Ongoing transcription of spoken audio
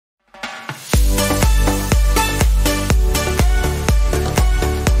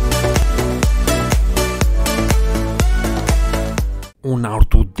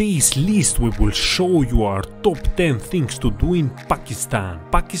today's list we will show you our top 10 things to do in Pakistan.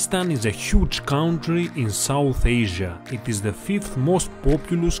 Pakistan is a huge country in South Asia. It is the 5th most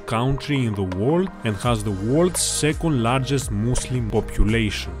populous country in the world and has the world's second largest Muslim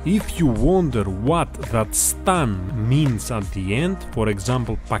population. If you wonder what that stan means at the end, for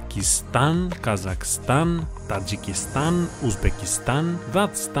example Pakistan, Kazakhstan, Tajikistan, Uzbekistan,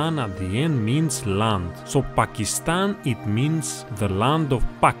 that stan at the end means land. So Pakistan, it means the land of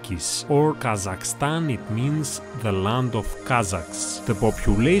Pakis, or Kazakhstan, it means the land of Kazakhs. The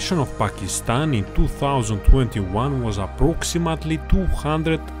population of Pakistan in 2021 was approximately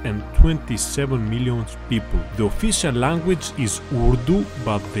 227 million people. The official language is Urdu,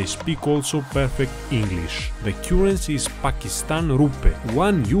 but they speak also perfect English. The currency is Pakistan rupee.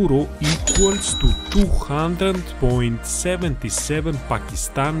 1 euro equals to 200.77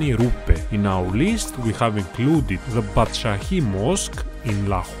 Pakistani rupee. In our list we have included the Badshahi Mosque in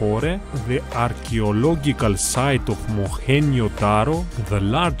Lahore, the archaeological site of Mohenjo-Daro, the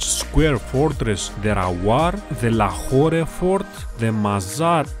large square fortress Derawar, the Lahore Fort, the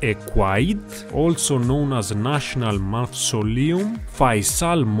Mazar-e-Quaid, also known as National Mausoleum.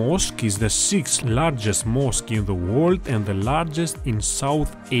 Faisal Mosque is the 6th largest mosque in the world and the largest in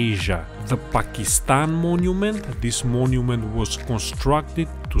South Asia. The Pakistan Monument, this monument was constructed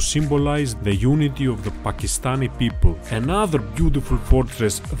to symbolize the unity of the Pakistani people. Another beautiful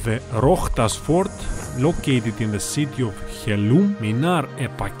fortress, the Rohtas Fort, located in the city of Helum,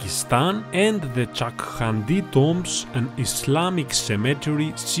 Minar-e-Pakistan, and the Chaukhandi Tombs, an Islamic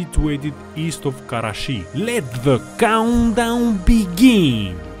cemetery situated east of Karachi. Let the countdown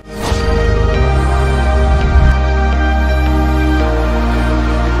begin!